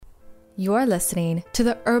You're listening to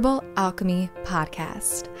the Herbal Alchemy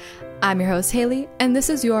Podcast. I'm your host, Haley, and this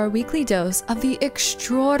is your weekly dose of the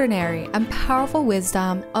extraordinary and powerful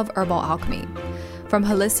wisdom of herbal alchemy. From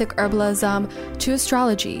holistic herbalism to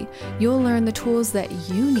astrology, you'll learn the tools that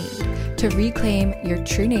you need to reclaim your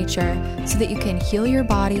true nature so that you can heal your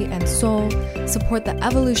body and soul, support the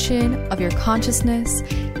evolution of your consciousness,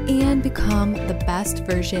 and become the best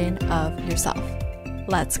version of yourself.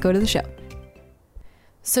 Let's go to the show.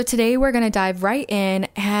 So today we're going to dive right in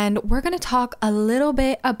and we're going to talk a little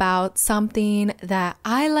bit about something that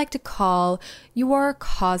I like to call your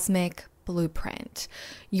cosmic blueprint.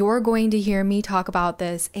 You're going to hear me talk about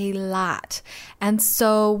this a lot. And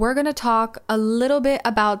so we're going to talk a little bit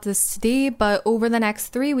about this today, but over the next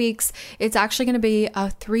 3 weeks, it's actually going to be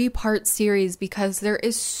a 3-part series because there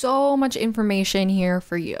is so much information here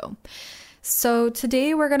for you. So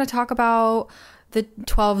today we're going to talk about the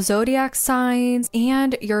 12 zodiac signs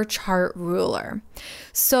and your chart ruler.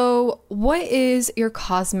 So what is your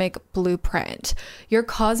cosmic blueprint? Your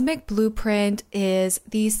cosmic blueprint is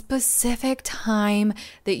the specific time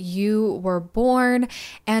that you were born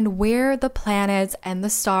and where the planets and the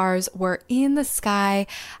stars were in the sky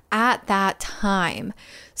at that time.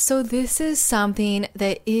 So this is something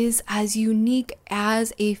that is as unique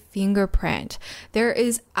as a fingerprint. There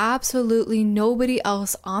is absolutely nobody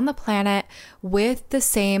else on the planet with the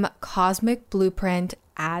same cosmic blueprint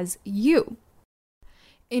as you.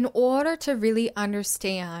 In order to really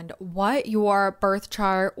understand what your birth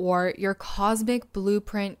chart or your cosmic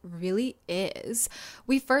blueprint really is,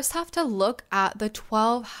 we first have to look at the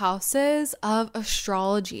 12 houses of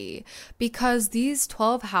astrology because these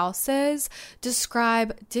 12 houses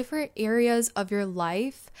describe different areas of your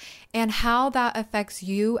life and how that affects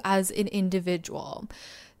you as an individual.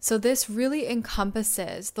 So this really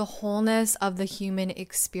encompasses the wholeness of the human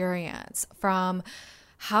experience, from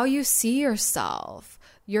how you see yourself,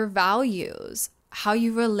 your values, how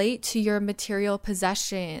you relate to your material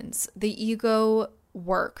possessions, the ego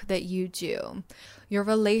work that you do, your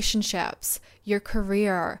relationships, your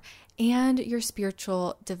career, and your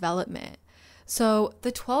spiritual development. So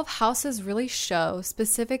the 12 houses really show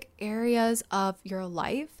specific areas of your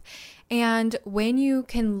life. And when you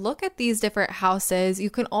can look at these different houses, you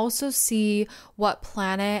can also see what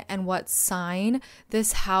planet and what sign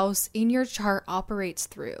this house in your chart operates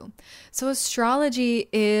through. So astrology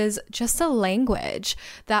is just a language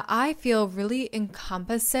that I feel really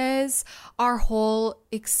encompasses our whole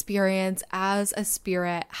experience as a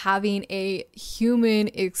spirit having a human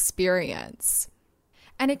experience.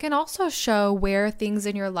 And it can also show where things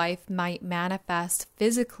in your life might manifest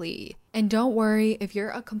physically. And don't worry, if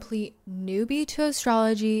you're a complete newbie to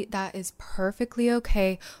astrology, that is perfectly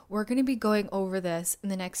okay. We're going to be going over this in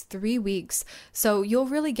the next 3 weeks, so you'll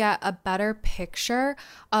really get a better picture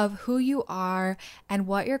of who you are and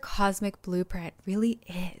what your cosmic blueprint really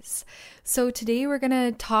is. So today we're going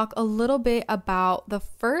to talk a little bit about the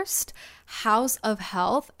first house of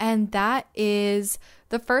health, and that is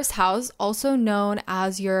the first house, also known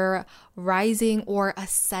as your rising or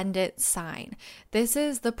ascendant sign. This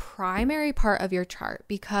is the primary part of your chart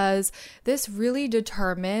because this really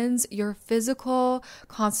determines your physical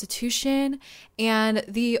constitution and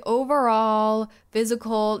the overall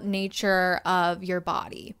physical nature of your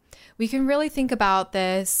body. We can really think about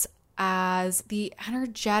this as the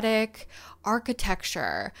energetic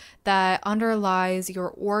architecture that underlies your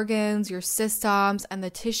organs, your systems, and the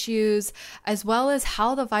tissues, as well as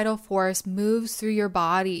how the vital force moves through your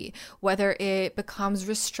body, whether it becomes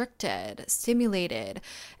restricted, stimulated,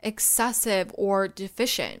 excessive, or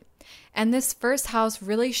deficient. And this first house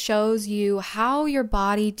really shows you how your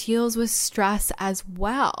body deals with stress as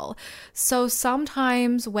well. So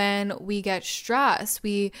sometimes when we get stressed,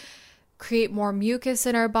 we create more mucus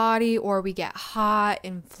in our body, or we get hot,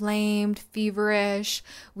 inflamed, feverish,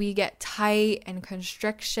 we get tight and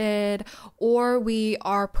constricted, or we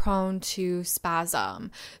are prone to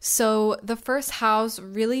spasm. So the first house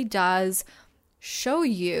really does show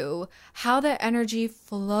you how the energy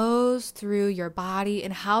flows through your body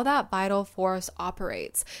and how that vital force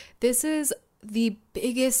operates. This is the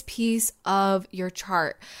biggest piece of your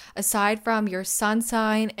chart, aside from your sun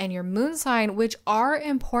sign and your moon sign, which are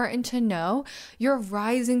important to know. Your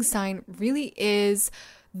rising sign really is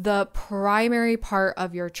the primary part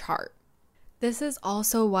of your chart. This is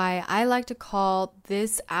also why I like to call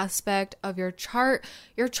this aspect of your chart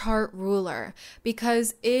ruler,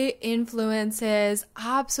 because it influences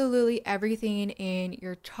absolutely everything in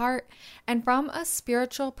your chart. And from a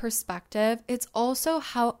spiritual perspective, it's also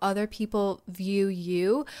how other people view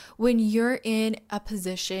you when you're in a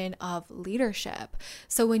position of leadership.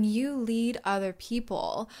 So when you lead other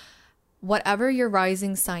people, whatever your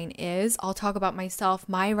rising sign is. I'll talk about myself.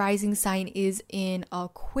 My rising sign is in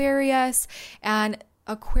Aquarius, and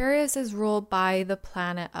Aquarius is ruled by the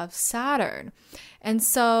planet of Saturn. And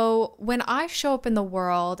so when I show up in the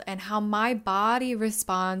world and how my body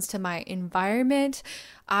responds to my environment,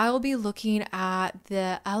 I'll be looking at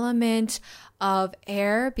the element of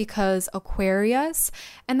air because Aquarius,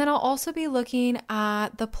 and then I'll also be looking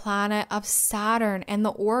at the planet of Saturn and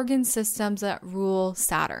the organ systems that rule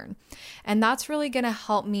Saturn. And that's really going to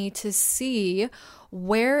help me to see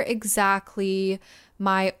where exactly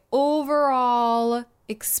my overall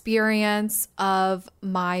experience of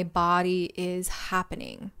my body is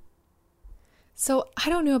happening. So I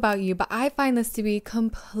don't know about you, but I find this to be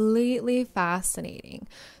completely fascinating.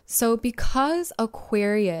 So because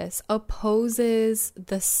Aquarius opposes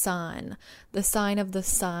the sun, the sign of the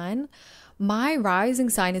sun, my rising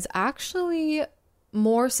sign is actually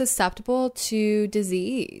more susceptible to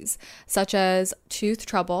disease, such as tooth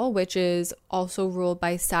trouble, which is also ruled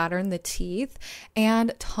by Saturn, the teeth,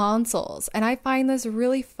 and tonsils. And I find this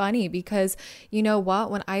really funny because you know what?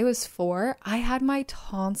 When I was 4, I had my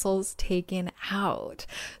tonsils taken out.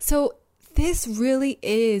 So this really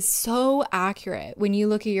is so accurate when you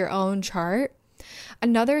look at your own chart.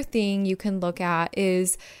 Another thing you can look at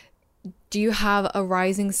is, do you have a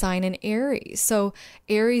rising sign in Aries? So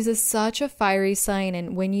Aries is such a fiery sign,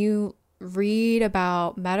 and when you read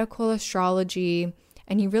about medical astrology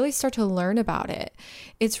and you really start to learn about it,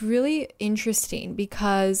 it's really interesting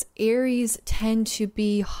because Aries tend to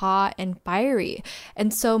be hot and fiery.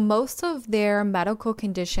 And so most of their medical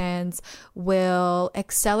conditions will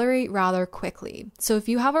accelerate rather quickly. So if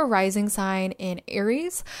you have a rising sign in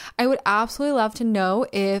Aries, I would absolutely love to know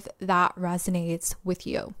if that resonates with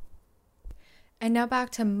you. And now back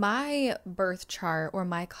to my birth chart or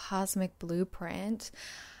my cosmic blueprint.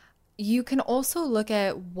 You can also look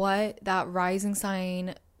at what that rising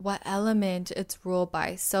sign, what element it's ruled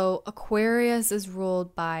by. So Aquarius is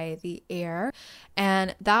ruled by the air,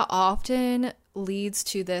 and that often leads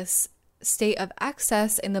to this state of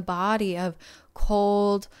excess in the body of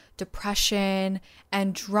cold, depression,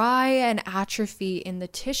 and dry and atrophy in the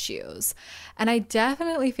tissues. And I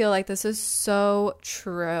definitely feel like this is so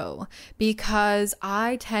true because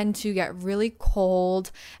I tend to get really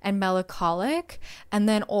cold and melancholic. And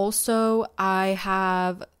then also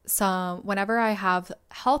whenever I have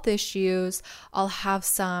health issues, I'll have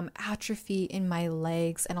some atrophy in my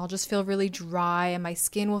legs and I'll just feel really dry and my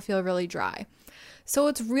skin will feel really dry. So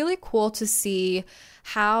it's really cool to see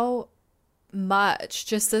how much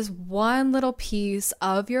just this one little piece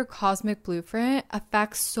of your cosmic blueprint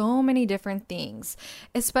affects so many different things,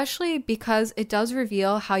 especially because it does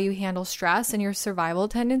reveal how you handle stress and your survival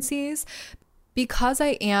tendencies. Because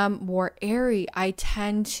I am more airy, I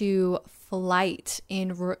tend to flight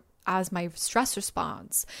as my stress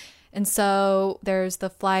response. And so there's the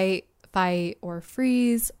flight, fight, or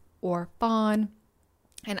freeze, or fawn.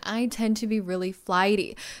 And I tend to be really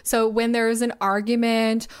flighty. So when there's an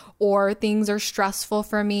argument or things are stressful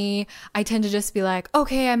for me, I tend to just be like,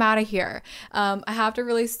 okay, I'm out of here. I have to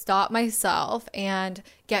really stop myself and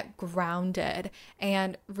get grounded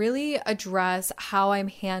and really address how I'm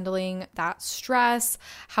handling that stress,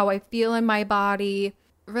 how I feel in my body,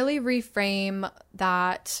 really reframe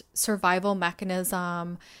that survival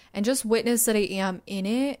mechanism and just witness that I am in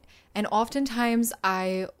it. And oftentimes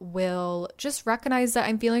I will just recognize that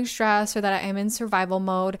I'm feeling stressed or that I am in survival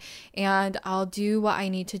mode, and I'll do what I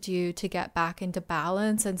need to do to get back into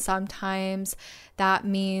balance. And sometimes that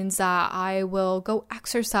means that I will go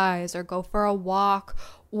exercise or go for a walk,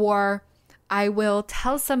 or I will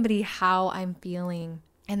tell somebody how I'm feeling.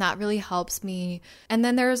 And that really helps me. And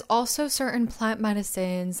then there's also certain plant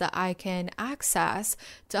medicines that I can access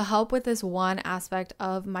to help with this one aspect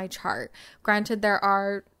of my chart. Granted, there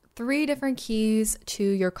are 3 different keys to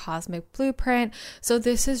your cosmic blueprint. So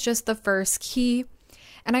this is just the first key.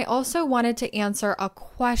 And I also wanted to answer a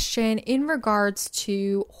question in regards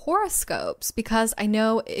to horoscopes, because I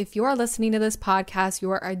know if you are listening to this podcast,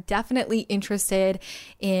 you are definitely interested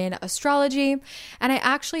in astrology. And I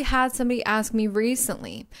actually had somebody ask me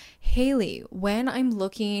recently, Haley, when I'm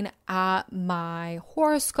looking at my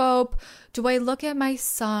horoscope, do I look at my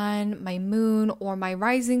sun, my moon, or my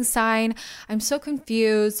rising sign? I'm so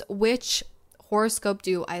confused. Which horoscope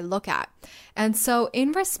do I look at? And so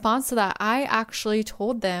in response to that, I actually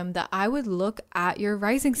told them that I would look at your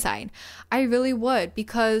rising sign. I really would,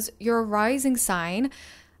 because your rising sign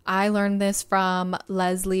I learned this from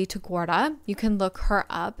Leslie Tagorda. You can look her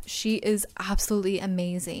up. She is absolutely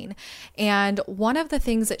amazing. And one of the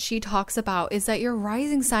things that she talks about is that your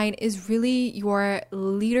rising sign is really your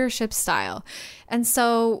leadership style. And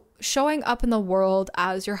so showing up in the world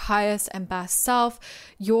as your highest and best self,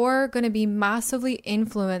 you're going to be massively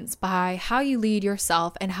influenced by how you lead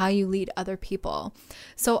yourself and how you lead other people.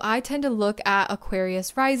 So I tend to look at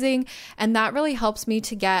Aquarius rising, and that really helps me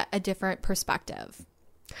to get a different perspective.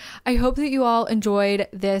 I hope that you all enjoyed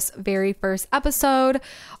this very first episode,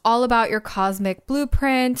 all about your cosmic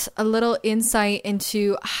blueprint, a little insight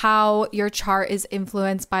into how your chart is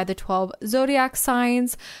influenced by the 12 zodiac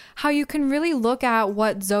signs, how you can really look at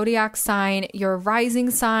what zodiac sign your rising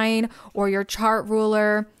sign or your chart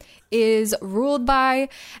ruler is ruled by,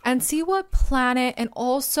 and see what planet and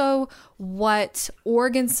also what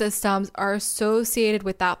organ systems are associated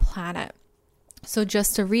with that planet. So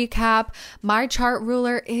just to recap, my chart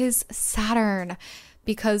ruler is Saturn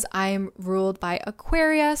because I'm ruled by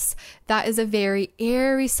Aquarius. That is a very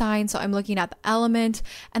airy sign. So I'm looking at the element,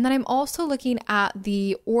 and then I'm also looking at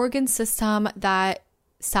the organ system that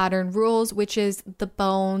Saturn rules, which is the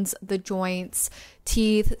bones, the joints,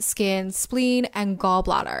 teeth, skin, spleen, and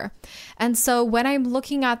gallbladder. And so when I'm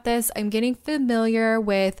looking at this, I'm getting familiar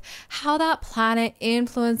with how that planet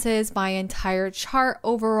influences my entire chart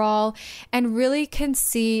overall, and really can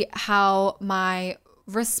see how my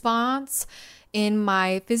response in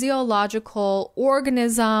my physiological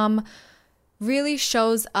organism really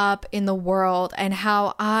shows up in the world, and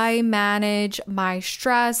how I manage my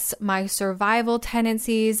stress, my survival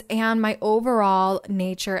tendencies, and my overall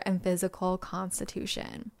nature and physical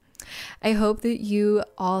constitution. I hope that you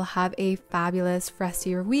all have a fabulous rest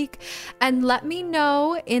of your week, and let me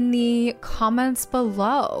know in the comments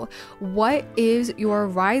below, what is your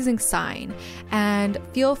rising sign? And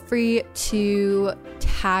feel free to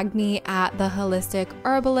tag me at The Holistic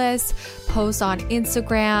Herbalist, post on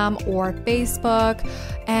Instagram or Facebook,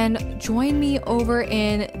 and join me over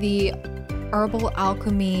in the Herbal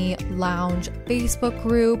Alchemy Lounge Facebook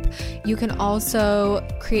group. You can also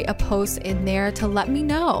create a post in there to let me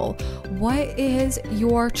know, what is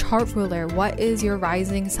your chart ruler, what is your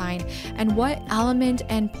rising sign, and what element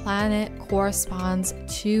and planet corresponds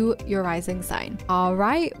to your rising sign. All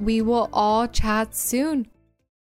right, we will all chat soon.